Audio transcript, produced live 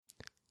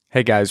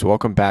Hey guys,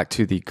 welcome back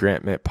to the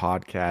Grant Mitt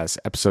Podcast,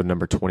 episode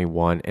number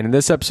 21. And in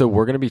this episode,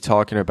 we're going to be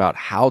talking about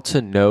how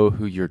to know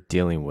who you're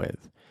dealing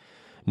with.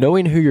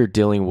 Knowing who you're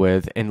dealing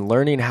with and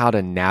learning how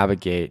to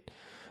navigate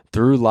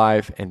through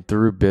life and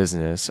through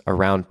business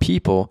around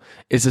people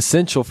is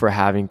essential for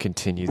having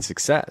continued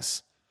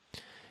success.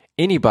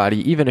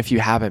 Anybody, even if you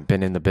haven't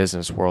been in the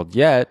business world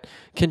yet,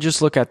 can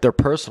just look at their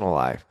personal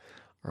life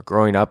or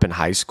growing up in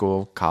high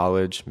school,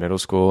 college, middle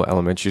school,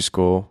 elementary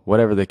school,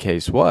 whatever the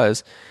case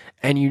was.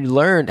 And you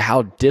learned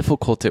how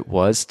difficult it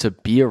was to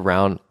be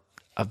around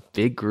a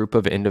big group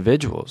of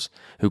individuals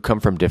who come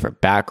from different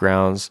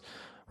backgrounds,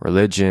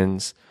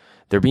 religions.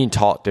 They're being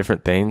taught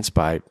different things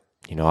by,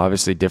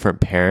 obviously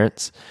different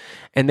parents,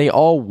 and they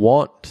all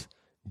want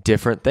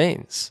different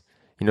things.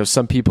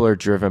 Some people are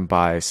driven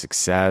by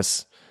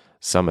success,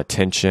 some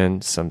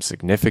attention, some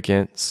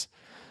significance.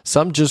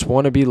 Some just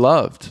want to be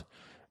loved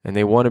and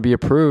they want to be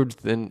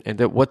approved and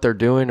that what they're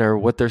doing or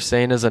what they're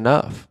saying is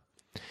enough.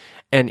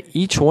 And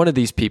each one of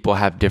these people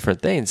have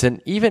different things.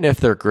 And even if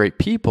they're great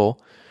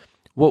people,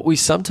 what we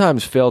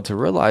sometimes fail to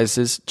realize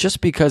is just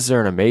because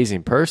they're an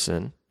amazing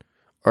person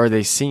or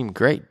they seem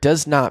great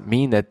does not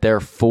mean that they're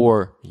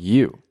for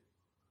you.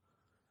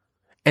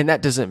 And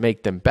that doesn't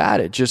make them bad.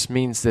 It just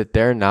means that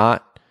they're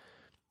not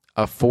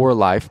a for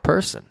life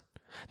person.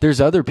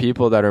 There's other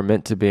people that are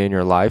meant to be in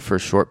your life for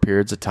short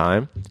periods of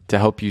time to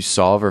help you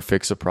solve or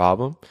fix a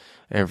problem,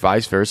 and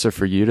vice versa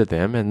for you to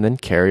them, and then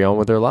carry on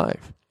with their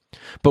life.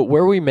 But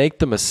where we make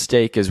the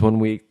mistake is when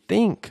we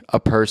think a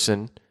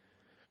person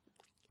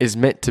is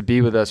meant to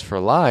be with us for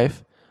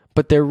life,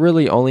 but they're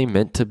really only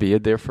meant to be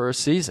there for a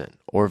season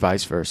or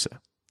vice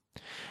versa.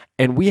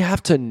 And we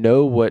have to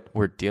know what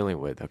we're dealing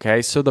with,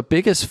 okay? So the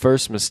biggest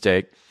first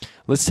mistake,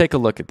 let's take a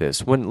look at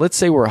this. Let's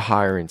say we're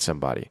hiring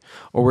somebody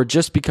or we're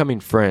just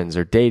becoming friends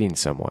or dating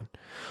someone.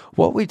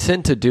 What we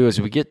tend to do is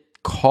we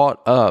get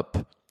caught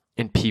up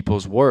in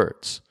people's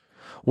words.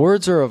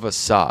 Words are a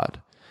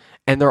facade.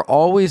 And they're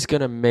always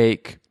going to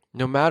make,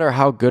 no matter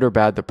how good or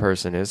bad the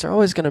person is, they're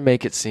always going to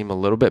make it seem a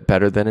little bit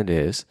better than it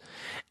is.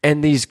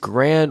 And these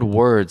grand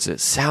words that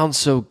sound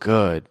so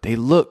good, they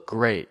look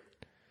great.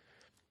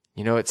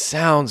 It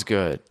sounds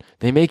good.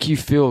 They make you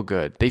feel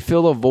good. They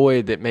fill a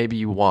void that maybe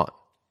you want.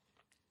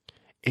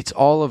 It's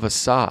all a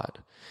facade.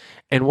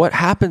 And what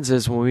happens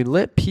is when we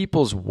let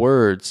people's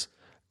words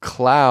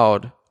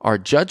cloud our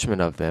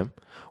judgment of them,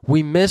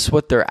 we miss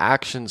what their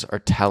actions are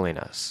telling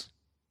us.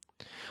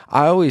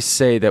 I always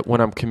say that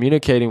when I'm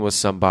communicating with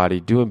somebody,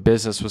 doing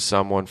business with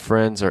someone,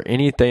 friends, or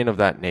anything of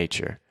that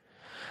nature,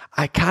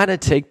 I kind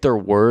of take their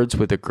words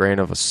with a grain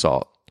of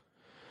salt.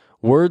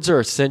 Words are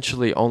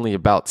essentially only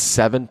about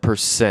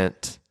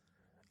 7%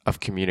 of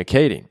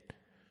communicating.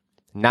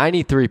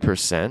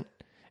 93%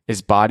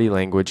 is body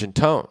language and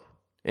tone,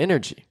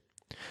 energy.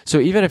 So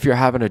even if you're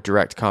having a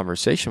direct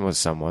conversation with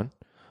someone,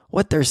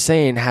 what they're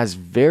saying has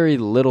very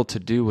little to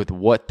do with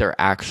what they're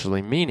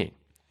actually meaning.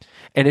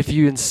 And if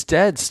you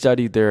instead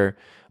study their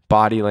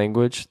body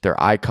language, their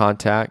eye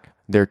contact,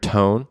 their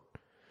tone,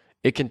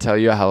 it can tell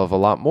you a hell of a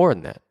lot more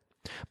than that.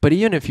 But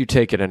even if you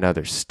take it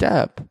another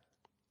step,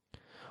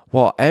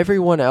 while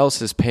everyone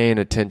else is paying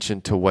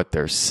attention to what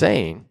they're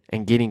saying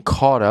and getting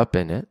caught up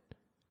in it,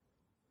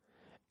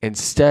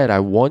 instead, I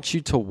want you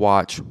to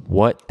watch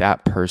what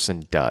that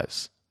person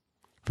does.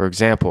 For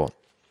example,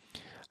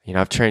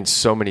 I've trained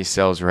so many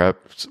sales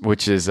reps,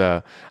 which is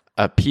a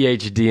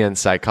PhD in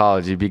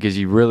psychology, because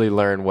you really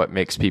learn what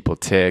makes people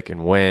tick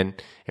and when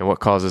and what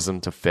causes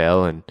them to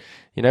fail. And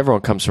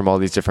everyone comes from all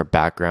these different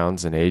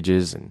backgrounds and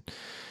ages and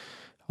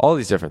all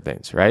these different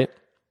things, right?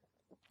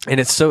 And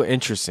it's so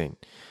interesting.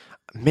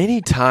 Many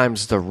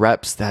times the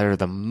reps that are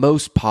the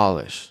most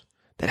polished,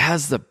 that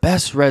has the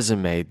best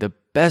resume, the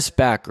best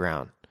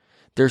background,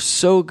 they're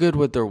so good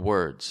with their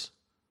words,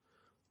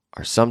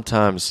 are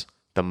sometimes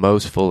the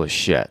most full of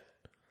shit.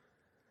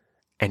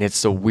 And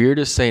it's the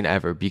weirdest thing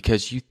ever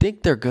because you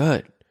think they're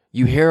good.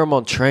 You hear them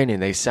on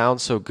training. They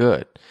sound so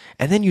good.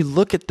 And then you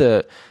look at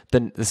the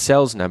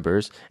sales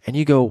numbers and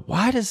you go,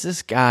 why does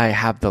this guy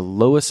have the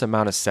lowest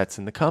amount of sets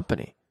in the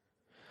company?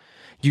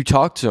 You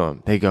talk to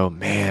them. They go,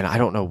 man, I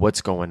don't know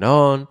what's going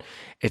on.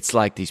 It's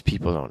like these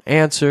people don't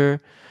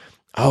answer.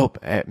 Oh,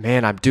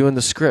 man, I'm doing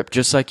the script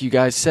just like you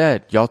guys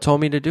said. Y'all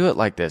told me to do it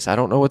like this. I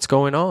don't know what's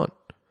going on.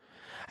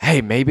 Hey,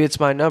 maybe it's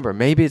my number.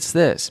 Maybe it's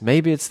this.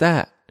 Maybe it's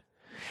that.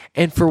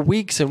 And for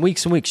weeks and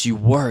weeks and weeks, you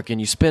work and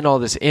you spend all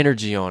this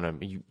energy on them.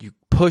 You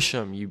push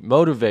them, you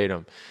motivate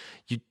them,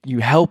 you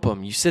help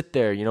them. You sit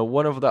there.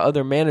 One of the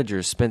other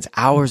managers spends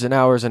hours and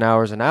hours and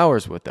hours and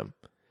hours with them.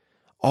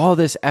 All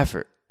this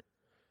effort.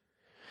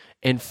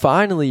 And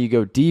finally, you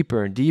go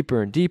deeper and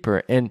deeper and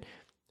deeper, and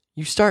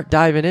you start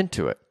diving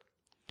into it.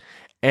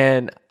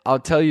 And I'll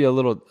tell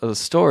you a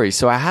story.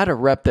 So I had a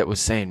rep that was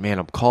saying, man,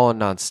 I'm calling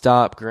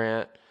nonstop,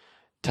 Grant.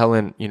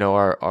 Telling,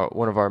 our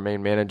one of our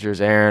main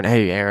managers, Aaron,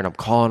 hey, Aaron, I'm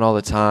calling all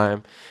the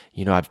time.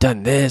 I've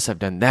done this, I've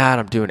done that.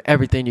 I'm doing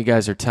everything you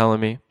guys are telling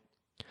me.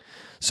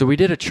 So we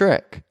did a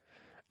trick.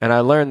 And I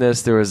learned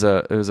this. There was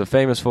a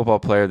famous football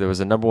player. There was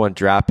a number 1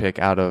 draft pick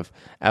out of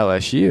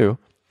LSU.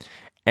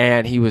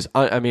 And he was,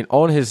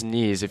 on his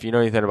knees. If you know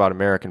anything about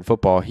American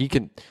football, he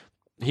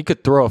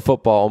could throw a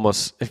football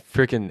almost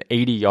freaking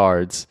 80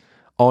 yards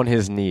on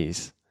his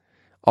knees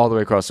all the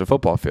way across the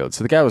football field.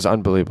 So the guy was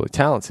unbelievably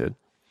talented.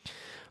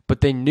 But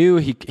they knew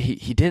he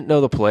didn't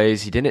know the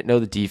plays. He didn't know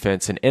the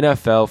defense. And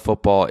NFL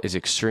football is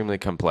extremely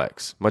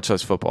complex, much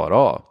less football at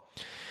all.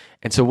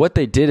 And so what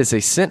they did is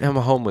they sent him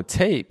home with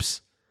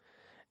tapes,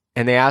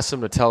 and they asked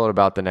him to tell it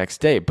about the next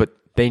day. But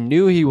they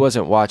knew he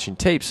wasn't watching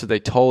tapes, so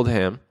they told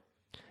him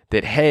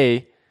that,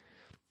 hey,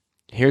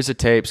 here's the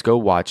tapes, go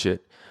watch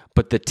it.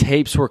 But the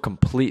tapes were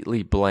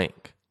completely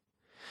blank.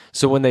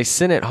 So when they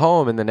sent it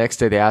home and the next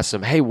day they asked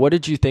him, hey, what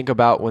did you think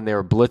about when they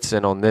were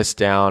blitzing on this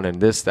down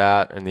and this,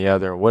 that, and the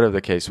other, whatever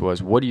the case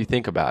was, what do you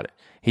think about it?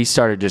 He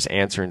started just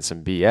answering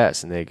some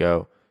BS, and they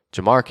go,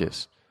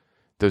 Jamarcus,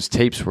 those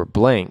tapes were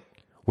blank.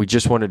 We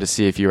just wanted to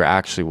see if you were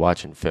actually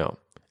watching film.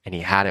 And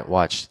he hadn't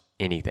watched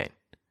anything.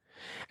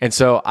 And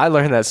so I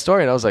learned that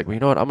story, and I was like, well, you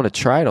know what? I'm going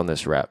to try it on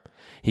this rep.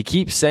 He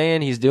keeps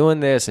saying he's doing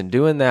this and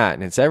doing that,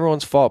 and it's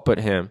everyone's fault but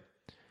him.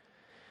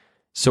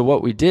 So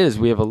what we did is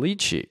we have a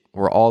lead sheet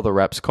where all the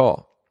reps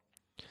call.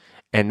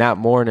 And that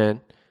morning,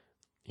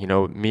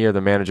 me or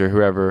the manager,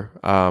 whoever,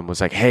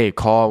 was like, hey,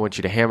 call, I want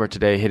you to hammer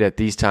today, hit at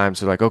these times.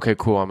 They're like, okay,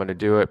 cool, I'm going to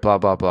do it, blah,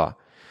 blah, blah.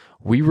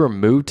 We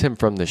removed him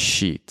from the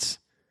sheets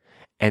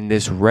and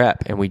this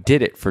rep, and we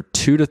did it for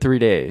 2 to 3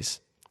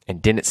 days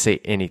and didn't say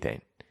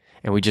anything.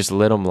 And we just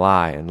let him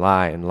lie and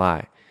lie and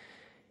lie.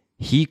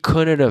 He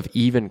couldn't have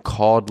even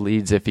called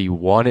leads if he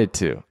wanted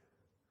to.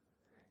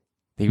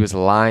 He was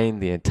lying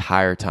the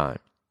entire time.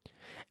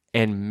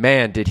 And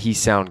man, did he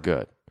sound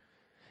good.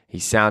 He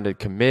sounded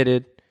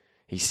committed.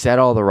 He said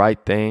all the right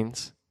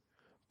things,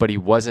 but he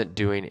wasn't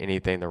doing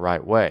anything the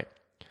right way.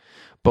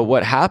 But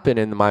what happened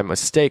in my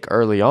mistake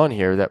early on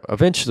here that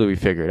eventually we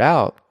figured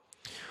out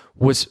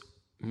was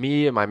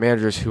me and my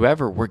managers,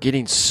 whoever, were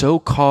getting so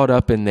caught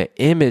up in the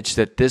image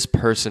that this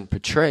person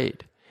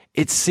portrayed.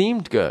 It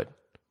seemed good.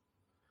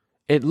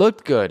 It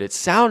looked good. It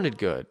sounded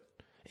good.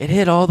 It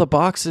hit all the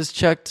boxes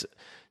checked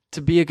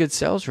to be a good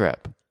sales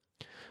rep.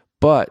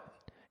 But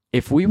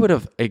if we would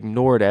have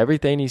ignored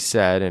everything he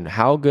said and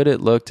how good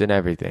it looked and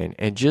everything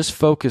and just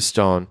focused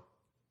on,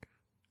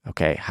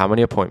 okay, how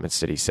many appointments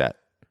did he set?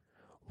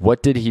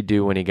 What did he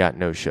do when he got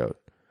no-showed?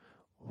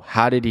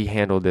 How did he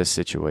handle this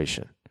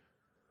situation?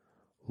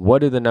 What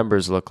do the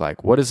numbers look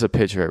like? What is the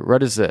pitch rate?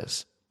 What is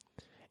this?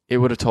 It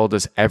would have told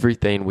us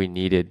everything we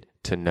needed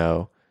to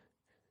know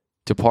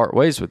to part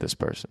ways with this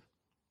person.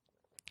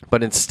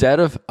 But instead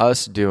of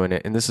us doing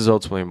it, and this is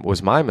ultimately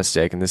was my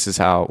mistake, and this is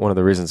how one of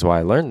the reasons why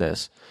I learned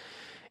this,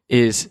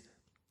 is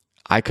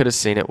I could have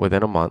seen it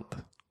within a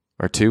month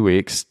or 2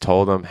 weeks,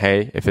 told him,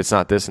 hey, if it's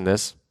not this and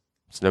this,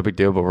 it's no big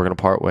deal, but we're going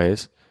to part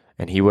ways.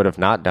 And he would have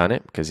not done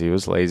it because he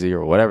was lazy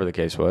or whatever the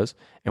case was.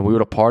 And we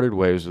would have parted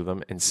ways with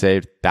him and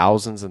saved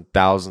thousands and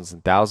thousands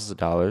and thousands of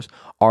dollars,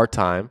 our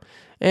time,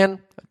 and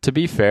to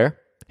be fair,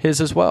 his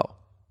as well.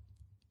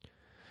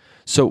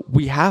 So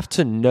we have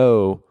to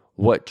know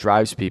what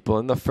drives people.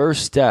 And the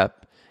first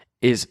step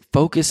is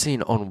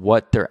focusing on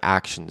what their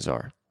actions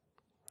are.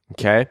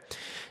 Okay?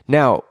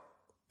 Now,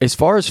 as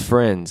far as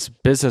friends,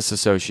 business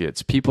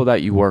associates, people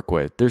that you work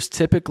with, there's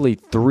typically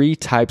 3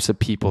 types of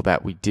people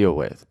that we deal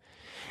with.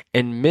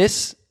 And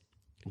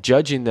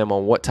misjudging them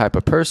on what type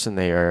of person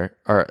they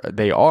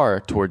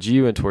are towards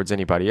you and towards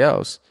anybody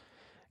else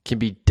can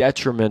be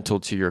detrimental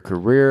to your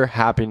career,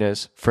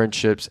 happiness,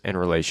 friendships, and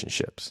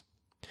relationships.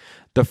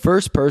 The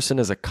first person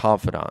is a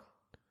confidant.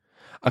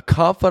 A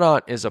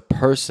confidant is a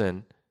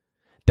person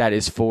that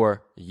is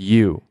for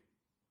you.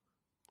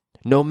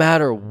 No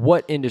matter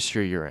what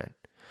industry you're in,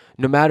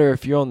 no matter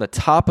if you're on the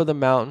top of the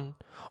mountain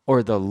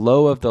or the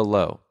low of the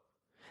low,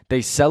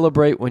 they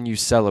celebrate when you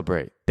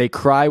celebrate. They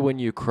cry when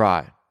you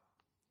cry.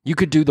 You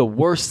could do the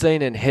worst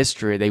thing in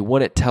history. They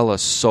wouldn't tell a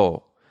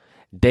soul.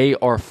 They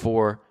are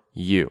for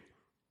you.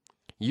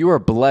 You are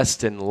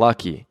blessed and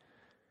lucky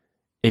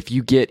if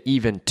you get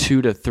even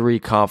 2 to 3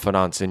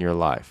 confidants in your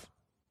life.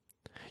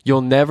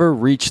 You'll never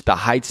reach the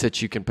heights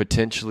that you can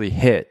potentially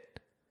hit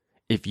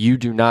if you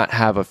do not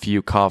have a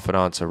few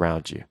confidants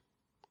around you.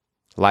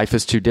 Life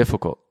is too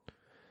difficult.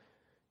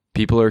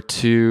 People are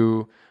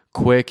too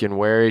quick and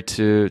wary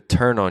to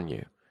turn on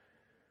you,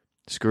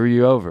 screw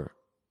you over.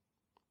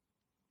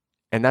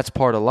 And that's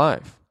part of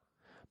life.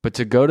 But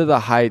to go to the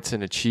heights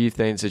and achieve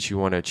things that you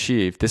want to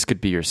achieve, this could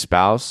be your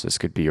spouse, this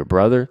could be your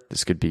brother,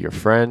 this could be your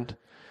friend,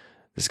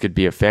 this could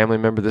be a family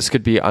member, this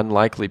could be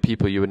unlikely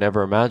people you would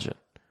never imagine.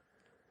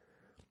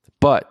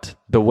 But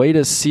the way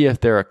to see if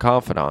they're a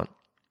confidant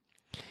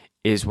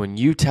is when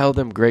you tell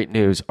them great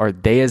news, are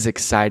they as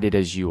excited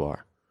as you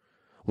are?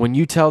 When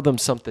you tell them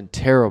something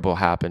terrible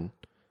happened,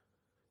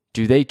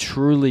 do they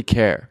truly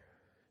care?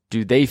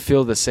 Do they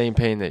feel the same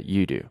pain that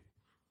you do?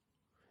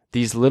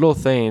 These little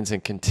things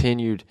and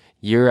continued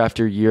year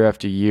after year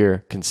after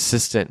year,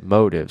 consistent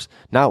motives,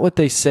 not what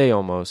they say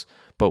almost,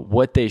 but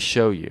what they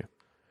show you,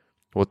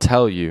 will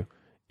tell you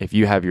if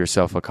you have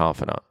yourself a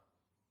confidant.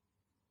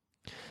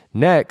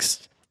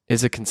 Next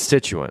is a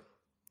constituent.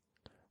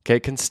 Okay,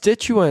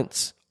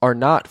 constituents are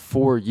not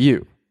for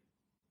you.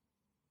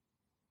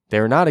 They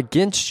are not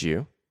against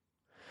you,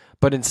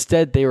 but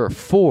instead they are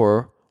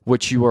for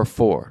what you are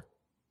for.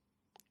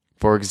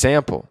 For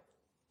example,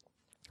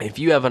 if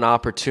you have an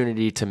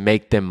opportunity to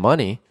make them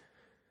money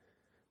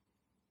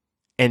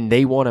and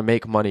they want to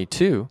make money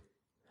too,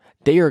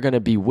 they are going to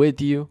be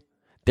with you.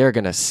 They're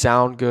going to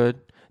sound good.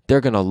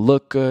 They're going to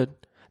look good.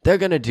 They're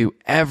going to do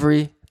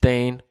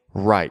everything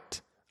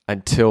right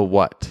until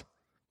what?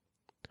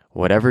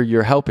 Whatever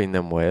you're helping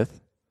them with,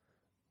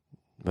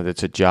 whether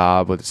it's a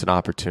job, whether it's an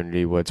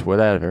opportunity, whether it's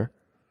whatever,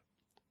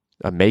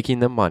 of making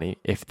them money,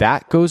 if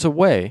that goes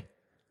away,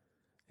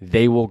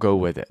 they will go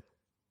with it.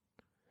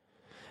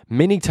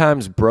 Many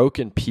times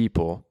broken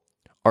people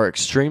are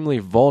extremely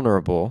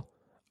vulnerable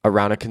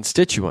around a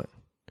constituent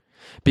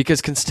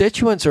because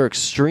constituents are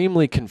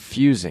extremely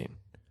confusing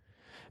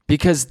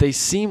because they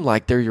seem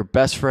like they're your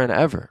best friend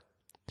ever.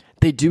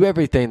 They do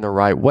everything the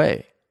right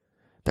way.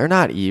 They're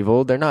not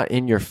evil. They're not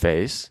in your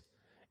face.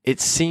 It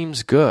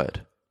seems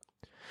good.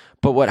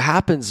 But what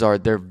happens are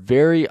they're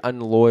very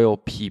unloyal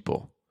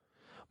people.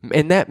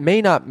 And that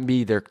may not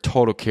be their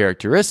total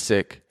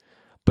characteristic,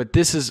 but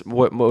this is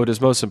what is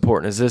most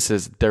important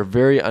is they're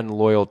very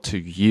unloyal to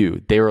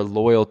you. They are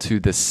loyal to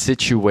the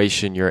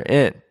situation you're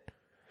in.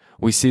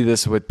 We see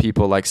this with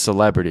people like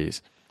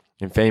celebrities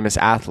and famous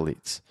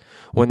athletes.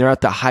 When they're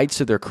at the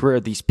heights of their career,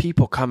 these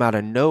people come out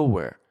of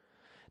nowhere.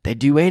 They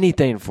do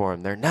anything for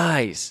them. They're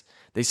nice.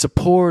 They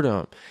support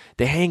them.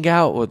 They hang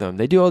out with them.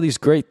 They do all these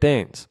great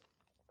things.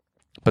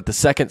 But the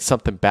second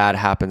something bad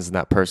happens in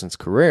that person's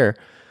career,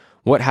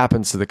 what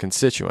happens to the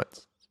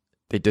constituents?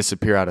 They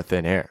disappear out of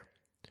thin air.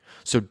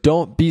 So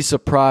don't be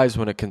surprised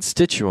when a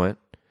constituent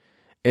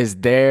is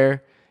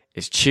there,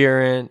 is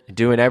cheering,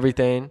 doing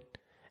everything,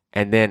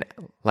 and then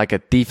like a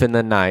thief in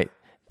the night,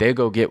 they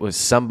go get with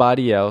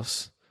somebody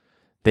else.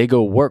 They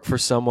go work for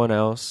someone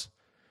else.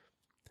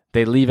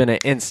 They leave in an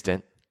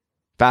instant,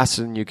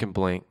 faster than you can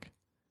blink,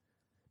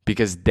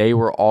 because they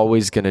were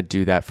always going to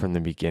do that from the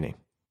beginning.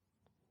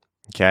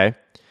 Okay?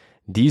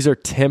 These are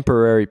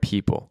temporary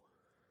people.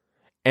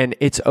 And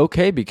it's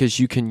okay because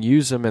you can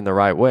use them in the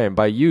right way. And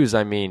by use,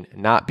 I mean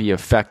not be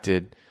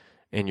affected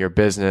in your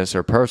business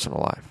or personal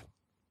life.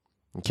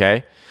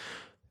 Okay?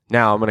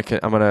 Now I'm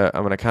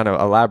gonna kind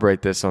of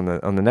elaborate this on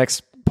the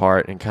next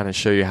part and kind of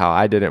show you how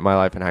I did it in my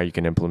life and how you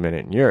can implement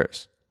it in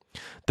yours.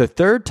 The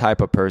third type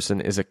of person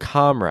is a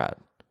comrade.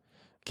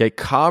 Okay?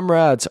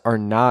 Comrades are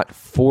not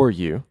for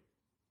you.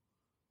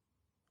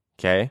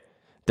 Okay?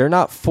 They're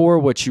not for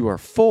what you are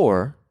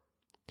for,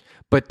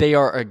 but they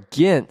are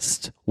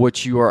against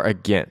what you are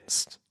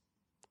against.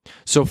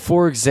 So,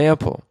 for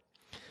example,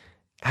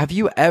 have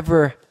you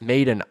ever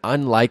made an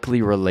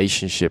unlikely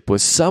relationship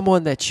with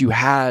someone that you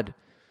had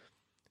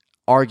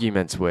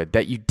arguments with,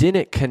 that you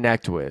didn't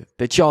connect with,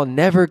 that y'all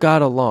never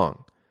got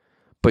along,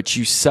 but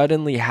you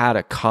suddenly had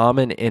a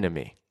common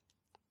enemy?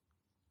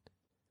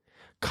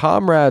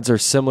 Comrades are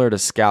similar to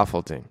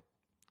scaffolding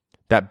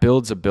that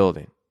builds a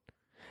building.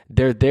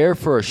 They're there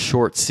for a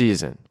short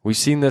season. We've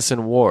seen this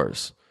in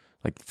wars.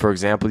 Like, for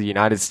example, the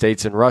United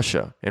States and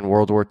Russia in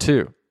World War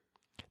II.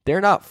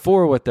 They're not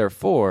for what they're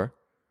for.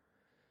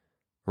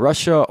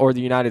 Russia or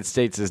the United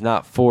States is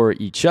not for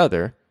each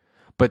other,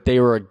 but they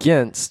were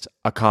against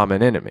a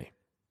common enemy.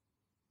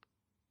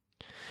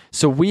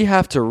 So we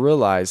have to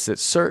realize that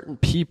certain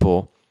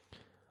people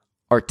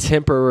are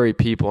temporary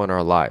people in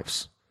our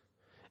lives.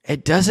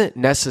 It doesn't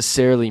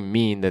necessarily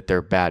mean that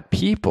they're bad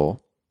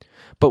people,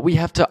 but we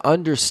have to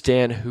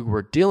understand who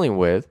we're dealing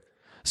with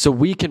so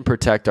we can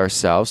protect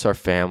ourselves, our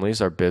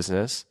families, our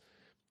business,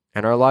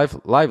 and our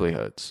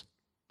livelihoods.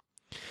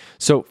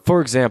 So,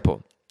 for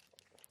example,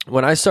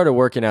 when I started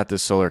working at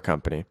this solar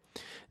company,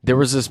 there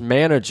was this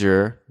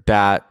manager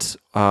that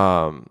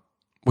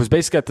was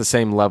basically at the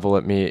same level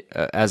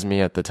as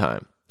me at the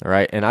time. All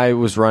right, and I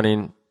was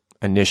running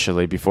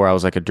initially, before I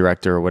was like a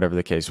director or whatever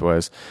the case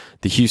was,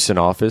 the Houston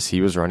office.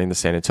 He was running the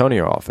San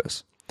Antonio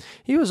office.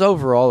 He was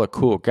overall a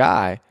cool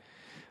guy,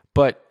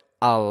 but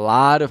a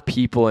lot of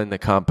people in the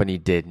company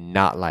did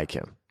not like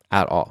him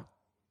at all.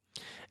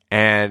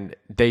 And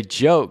they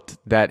joked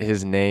that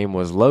his name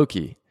was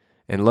Loki.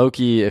 And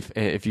Loki,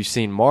 if you've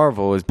seen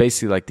Marvel, is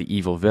basically like the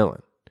evil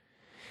villain.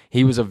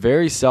 He was a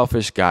very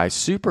selfish guy,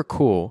 super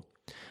cool.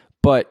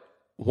 But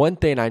one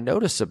thing I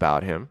noticed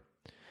about him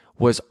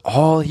was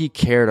all he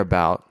cared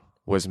about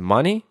was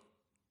money,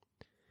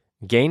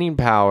 gaining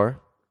power,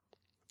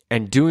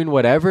 and doing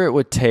whatever it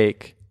would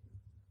take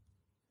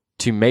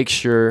to make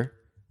sure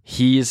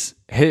his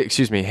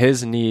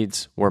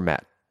needs were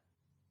met.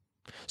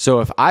 So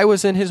if I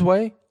was in his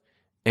way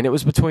and it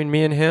was between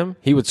me and him,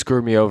 he would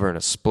screw me over in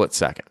a split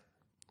second.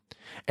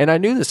 And I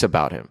knew this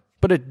about him,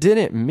 but it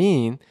didn't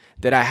mean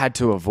that I had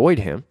to avoid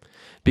him,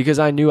 because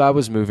I knew I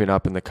was moving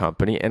up in the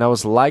company and I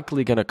was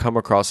likely going to come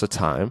across a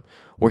time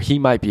where he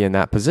might be in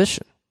that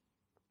position.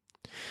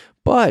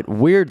 But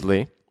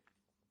weirdly,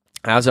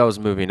 as I was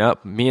moving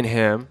up, me and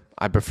him,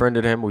 I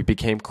befriended him, we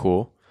became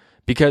cool,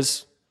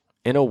 because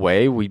in a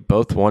way, we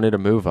both wanted to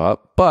move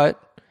up,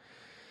 but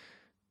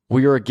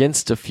we were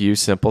against a few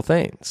simple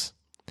things.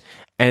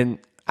 And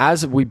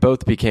as we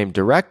both became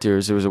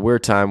directors, it was a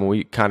weird time when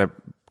we kind of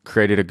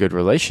created a good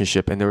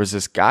relationship. And there was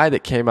this guy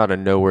that came out of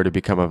nowhere to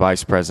become a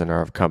vice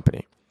president of a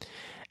company.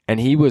 And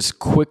he was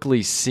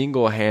quickly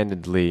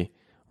single-handedly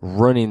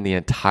running the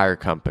entire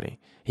company.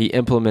 He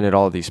implemented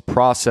all these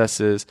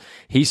processes.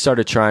 He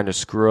started trying to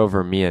screw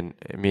over me and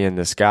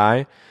this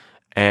guy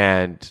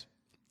and,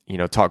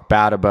 talk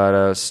bad about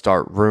us,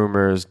 start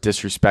rumors,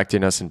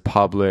 disrespecting us in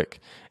public.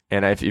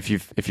 And if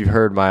you've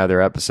heard my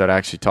other episode, I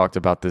actually talked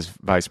about this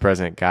vice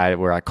president guy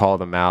where I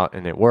called him out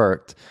and it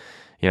worked.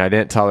 I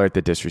didn't tolerate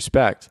the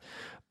disrespect.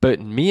 But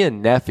me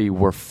and Neffy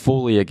were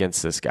fully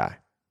against this guy.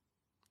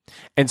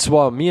 And so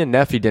while me and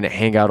Neffy didn't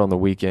hang out on the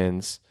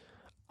weekends,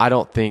 I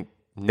don't think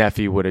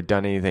Neffy would have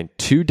done anything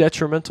too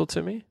detrimental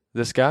to me,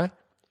 this guy.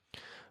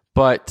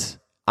 But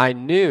I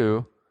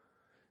knew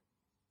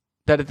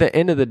that at the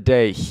end of the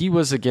day, he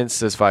was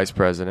against this vice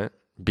president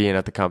being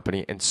at the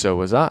company, and so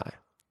was I.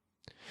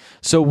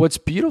 So what's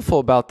beautiful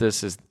about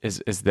this is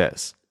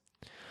this.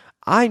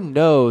 I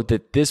know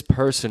that this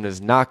person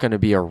is not going to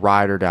be a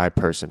ride or die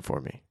person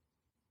for me.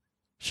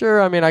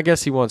 Sure, I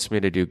guess he wants me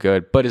to do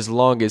good, but as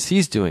long as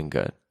he's doing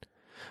good.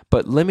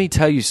 But let me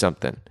tell you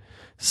something.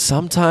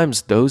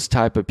 Sometimes those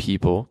type of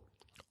people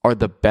are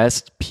the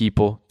best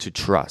people to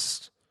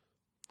trust.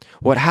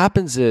 What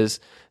happens is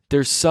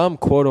there's some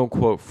quote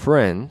unquote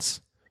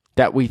friends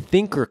that we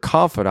think are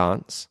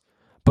confidants,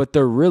 but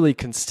they're really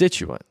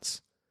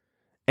constituents.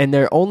 And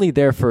they're only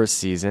there for a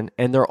season,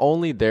 and they're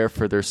only there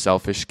for their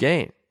selfish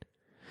gain.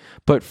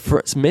 But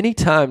many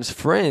times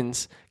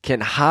friends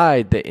can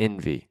hide the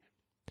envy,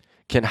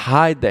 can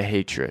hide the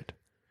hatred,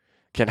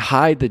 can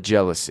hide the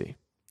jealousy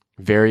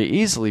very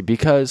easily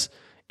because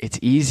it's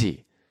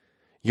easy.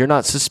 You're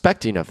not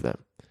suspecting of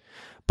them.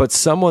 But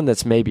someone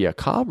that's maybe a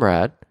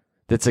comrade,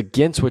 that's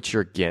against what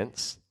you're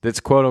against, that's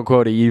quote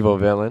unquote an evil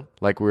villain,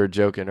 like we were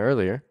joking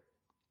earlier.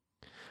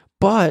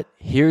 But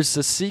here's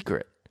the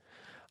secret.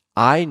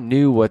 I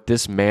knew what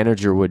this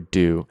manager would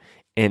do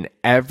in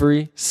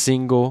every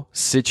single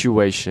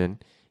situation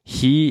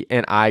he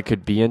and I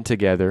could be in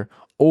together,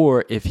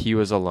 or if he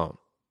was alone.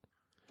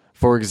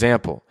 For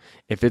example,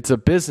 if it's a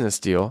business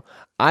deal,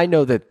 I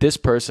know that this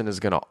person is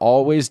going to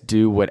always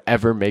do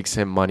whatever makes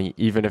him money,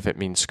 even if it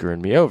means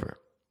screwing me over.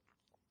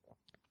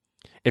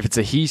 If it's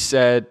a he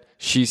said,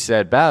 she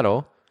said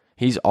battle,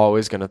 he's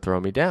always going to throw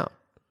me down.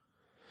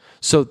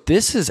 So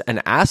this is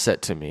an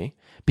asset to me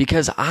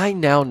because I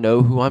now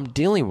know who I'm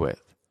dealing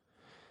with.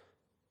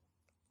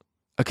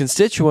 A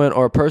constituent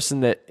or a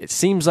person that it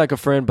seems like a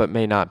friend but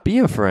may not be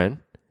a friend,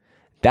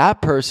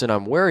 that person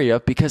I'm wary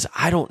of because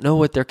I don't know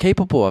what they're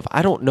capable of.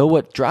 I don't know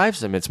what drives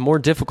them. It's more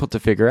difficult to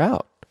figure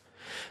out.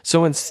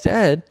 So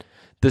instead,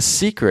 the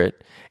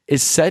secret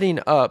is setting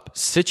up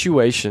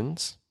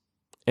situations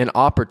and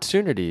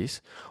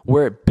opportunities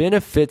where it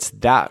benefits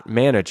that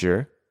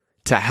manager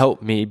to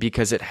help me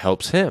because it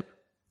helps him.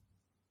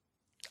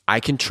 I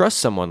can trust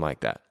someone like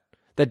that.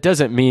 That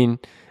doesn't mean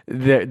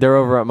they're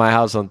over at my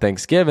house on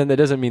Thanksgiving. That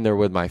doesn't mean they're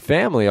with my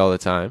family all the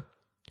time.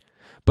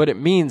 But it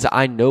means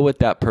I know what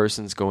that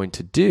person's going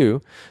to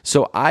do,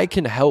 so I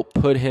can help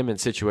put him in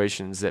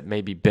situations that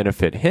maybe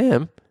benefit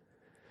him,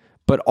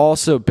 but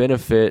also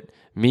benefit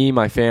me,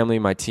 my family,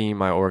 my team,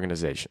 my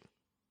organization.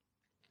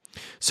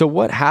 So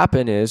what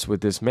happened is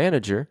with this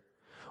manager,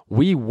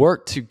 we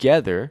worked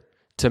together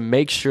to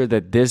make sure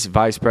that this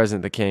vice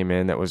president that came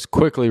in that was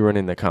quickly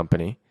running the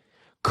company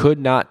could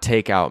not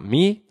take out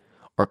me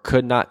or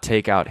could not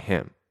take out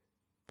him.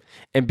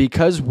 And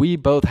because we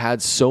both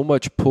had so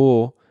much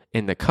pull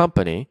in the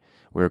company,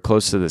 we were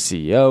close to the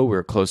CEO, we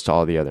were close to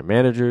all the other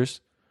managers.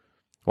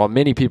 While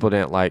many people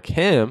didn't like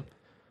him,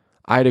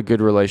 I had a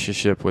good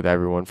relationship with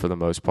everyone for the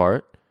most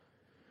part.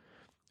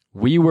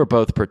 We were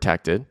both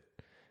protected,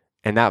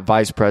 and that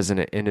vice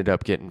president ended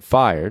up getting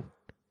fired,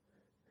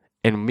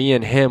 and me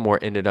and him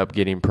ended up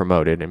getting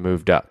promoted and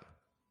moved up.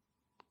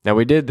 Now,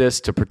 we did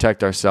this to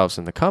protect ourselves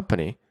in the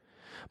company,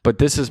 but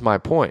this is my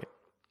point.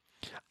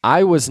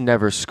 I was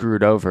never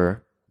screwed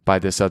over by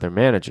this other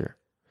manager.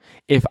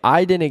 If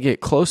I didn't get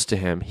close to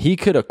him, he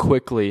could have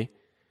quickly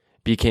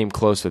became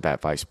close with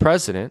that vice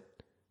president,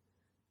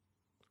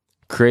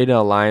 created an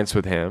alliance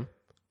with him,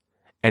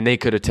 and they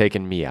could have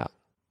taken me out,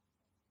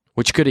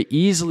 which could have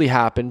easily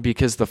happened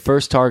because the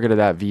first target of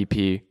that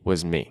VP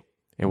was me.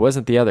 It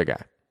wasn't the other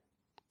guy.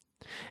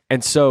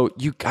 And so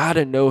you got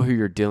to know who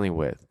you're dealing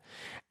with.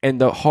 And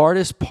the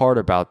hardest part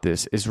about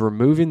this is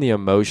removing the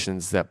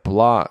emotions that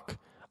block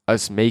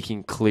us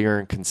making clear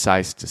and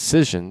concise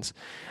decisions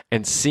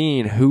and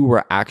seeing who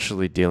we're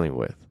actually dealing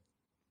with.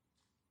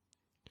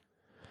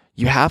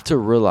 You have to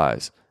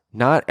realize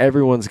not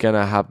everyone's going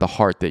to have the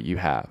heart that you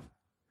have.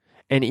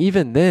 And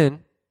even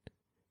then,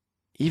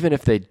 even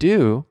if they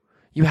do,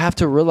 you have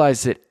to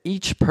realize that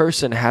each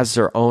person has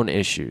their own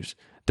issues,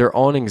 their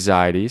own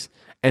anxieties,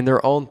 and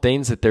their own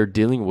things that they're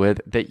dealing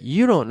with that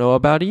you don't know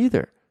about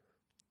either.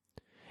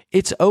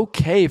 It's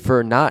okay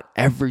for not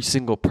every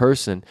single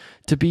person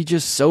to be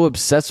just so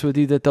obsessed with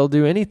you that they'll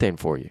do anything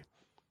for you.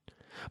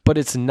 But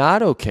it's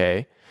not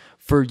okay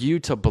for you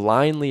to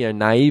blindly and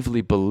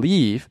naively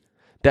believe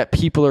that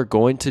people are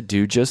going to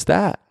do just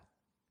that.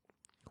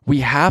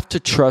 We have to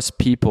trust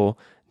people,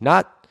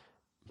 not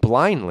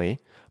blindly,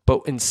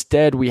 but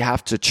instead we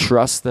have to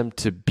trust them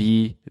to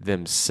be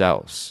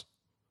themselves.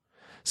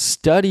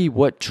 Study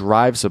what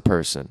drives a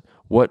person,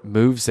 what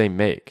moves they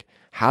make,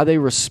 how they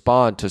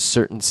respond to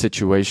certain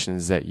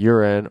situations that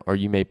you're in or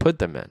you may put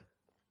them in.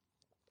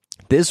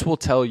 This will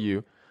tell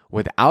you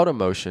without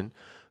emotion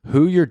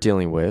who you're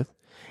dealing with,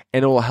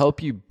 and it will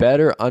help you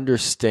better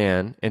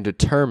understand and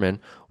determine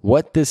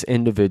what this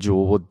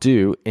individual will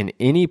do in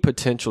any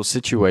potential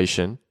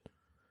situation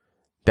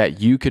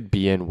that you could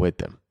be in with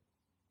them.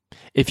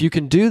 If you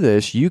can do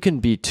this, you can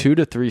be 2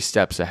 to 3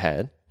 steps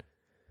ahead,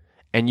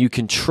 and you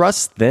can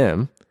trust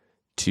them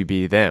to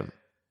be them.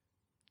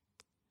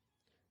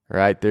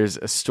 Right? There's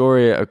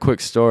a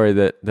quick story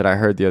that I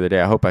heard the other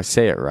day. I hope I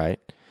say it right.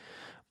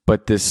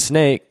 But this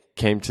snake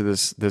came to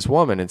this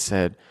woman and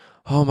said,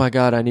 "Oh my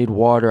God, I need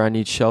water, I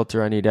need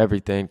shelter, I need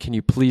everything. Can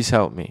you please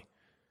help me?"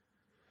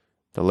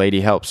 The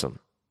lady helps him.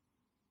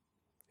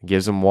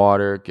 Gives him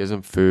water, gives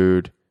him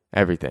food,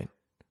 everything.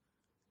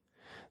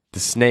 The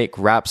snake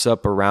wraps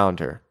up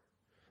around her,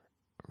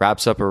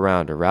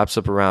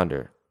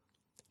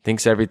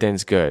 thinks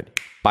everything's good,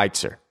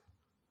 bites her.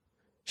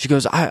 She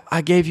goes,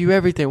 I gave you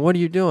everything. What are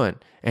you doing?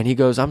 And he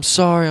goes, I'm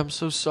sorry. I'm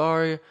so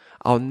sorry.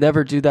 I'll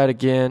never do that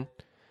again.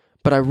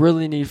 But I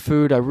really need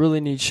food. I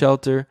really need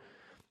shelter.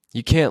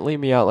 You can't leave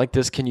me out like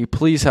this. Can you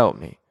please help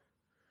me?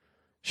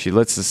 She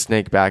lets the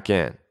snake back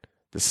in.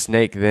 The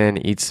snake then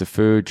eats the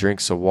food,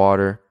 drinks the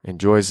water,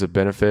 enjoys the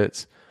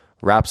benefits,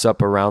 wraps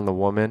up around the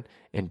woman,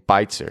 and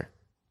bites her.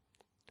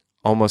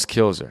 Almost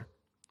kills her.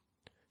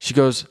 She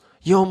goes,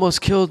 you almost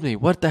killed me.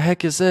 What the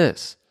heck is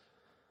this?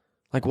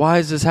 Like, why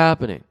is this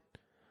happening?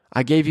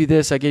 I gave you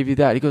this, I gave you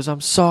that. He goes,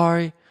 I'm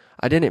sorry.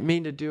 I didn't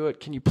mean to do it.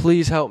 Can you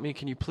please help me?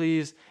 Can you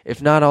please?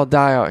 If not, I'll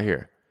die out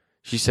here.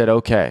 She said,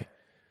 okay.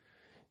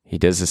 He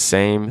does the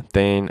same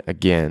thing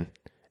again,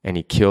 and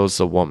he kills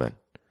the woman.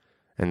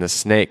 And the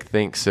snake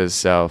thinks to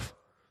itself,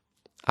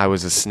 I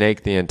was a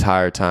snake the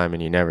entire time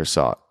and you never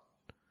saw it.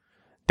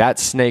 That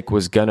snake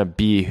was going to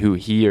be who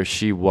he or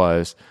she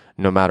was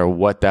no matter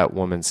what that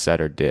woman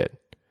said or did.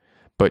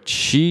 But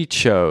she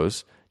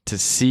chose to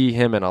see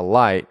him in a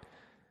light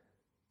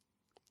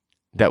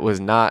that was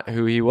not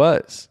who he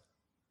was.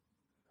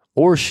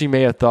 Or she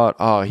may have thought,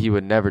 oh, he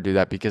would never do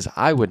that because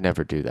I would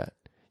never do that.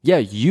 Yeah,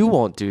 you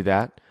won't do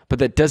that, but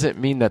that doesn't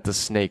mean that the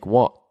snake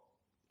won't.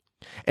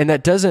 And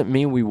that doesn't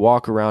mean we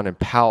walk around and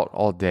pout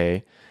all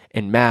day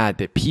and mad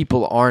that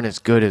people aren't as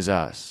good as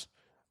us,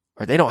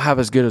 or they don't have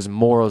as good as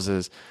morals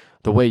as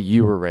the way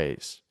you were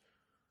raised.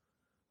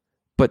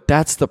 But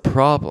that's the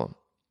problem.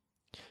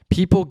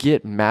 People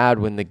get mad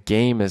when the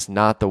game is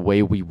not the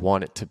way we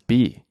want it to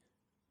be.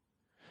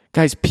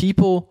 Guys,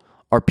 people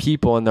are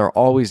people and they're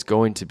always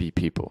going to be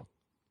people.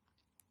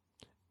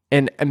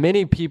 And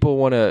many people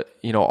want to,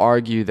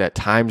 argue that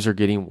times are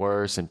getting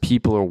worse and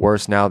people are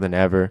worse now than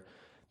ever.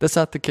 That's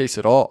not the case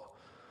at all.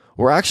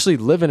 We're actually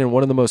living in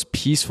one of the most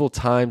peaceful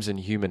times in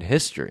human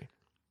history.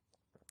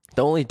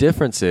 The only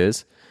difference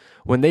is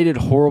when they did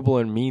horrible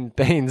and mean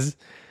things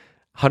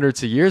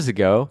hundreds of years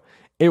ago,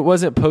 it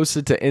wasn't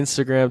posted to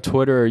Instagram,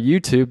 Twitter, or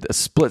YouTube a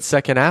split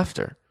second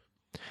after.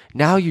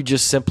 Now you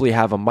just simply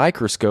have a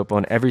microscope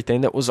on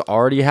everything that was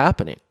already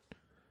happening.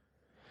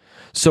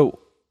 So,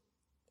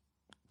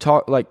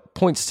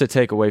 points to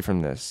take away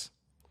from this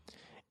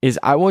is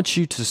I want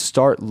you to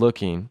start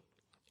looking,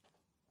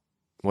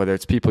 whether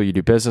it's people you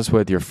do business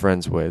with, your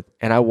friends with,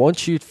 and I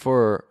want you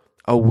for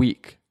a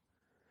week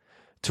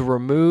to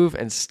remove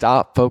and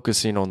stop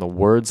focusing on the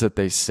words that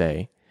they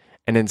say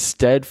and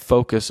instead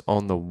focus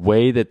on the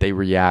way that they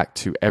react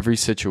to every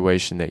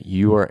situation that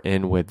you are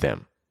in with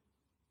them.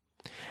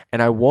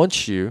 And I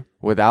want you,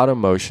 without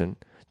emotion,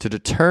 to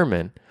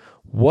determine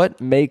what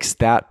makes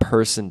that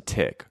person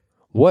tick.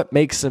 What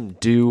makes them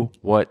do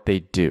what they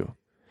do.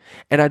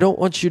 And I don't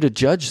want you to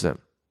judge them.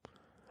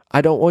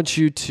 I don't want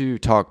you to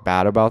talk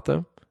bad about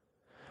them.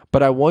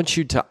 But I want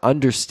you to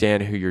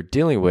understand who you're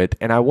dealing with.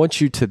 And I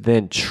want you to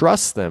then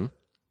trust them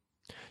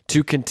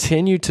to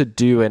continue to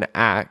do and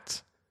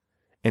act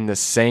in the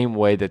same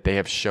way that they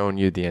have shown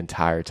you the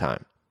entire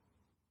time.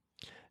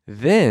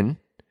 Then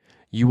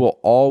you will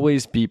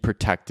always be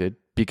protected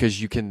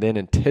because you can then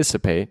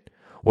anticipate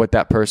what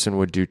that person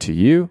would do to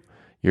you,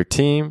 your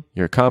team,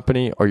 your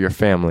company, or your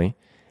family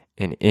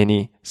in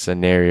any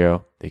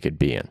scenario they could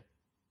be in.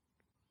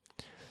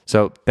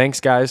 So thanks,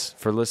 guys,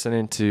 for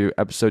listening to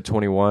episode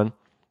 21.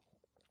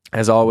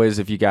 As always,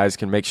 if you guys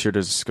can make sure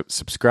to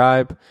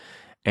subscribe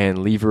and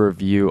leave a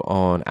review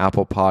on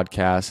Apple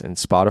Podcasts and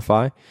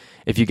Spotify.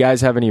 If you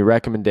guys have any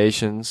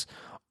recommendations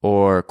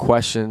or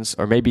questions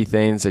or maybe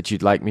things that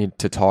you'd like me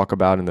to talk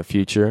about in the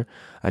future,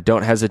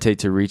 don't hesitate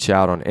to reach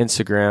out on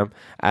Instagram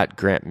at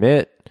Grant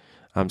Mitt.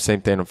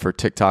 Same thing for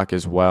TikTok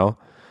as well.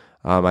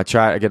 I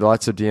get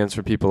lots of DMs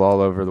from people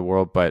all over the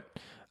world, but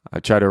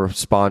I try to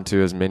respond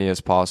to as many as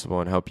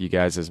possible and help you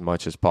guys as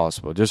much as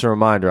possible. Just a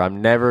reminder,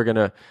 I'm never going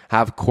to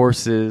have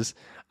courses.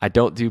 I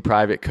don't do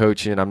private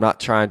coaching. I'm not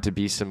trying to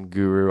be some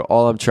guru.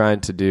 All I'm trying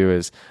to do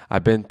is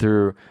I've been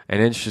through an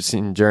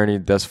interesting journey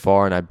thus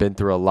far, and I've been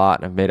through a lot,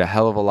 and I've made a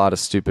hell of a lot of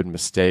stupid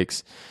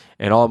mistakes.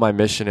 And all my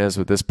mission is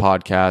with this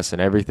podcast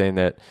and everything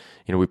that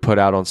we put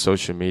out on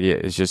social media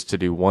is just to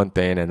do one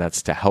thing, and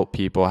that's to help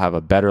people have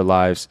a better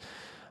lives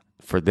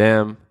for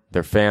them,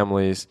 their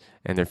families,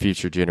 and their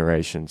future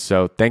generations.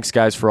 So thanks,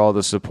 guys, for all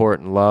the support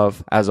and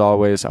love. As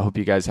always, I hope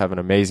you guys have an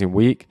amazing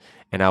week,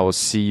 and I will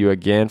see you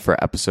again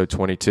for episode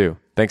 22.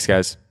 Thanks,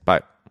 guys.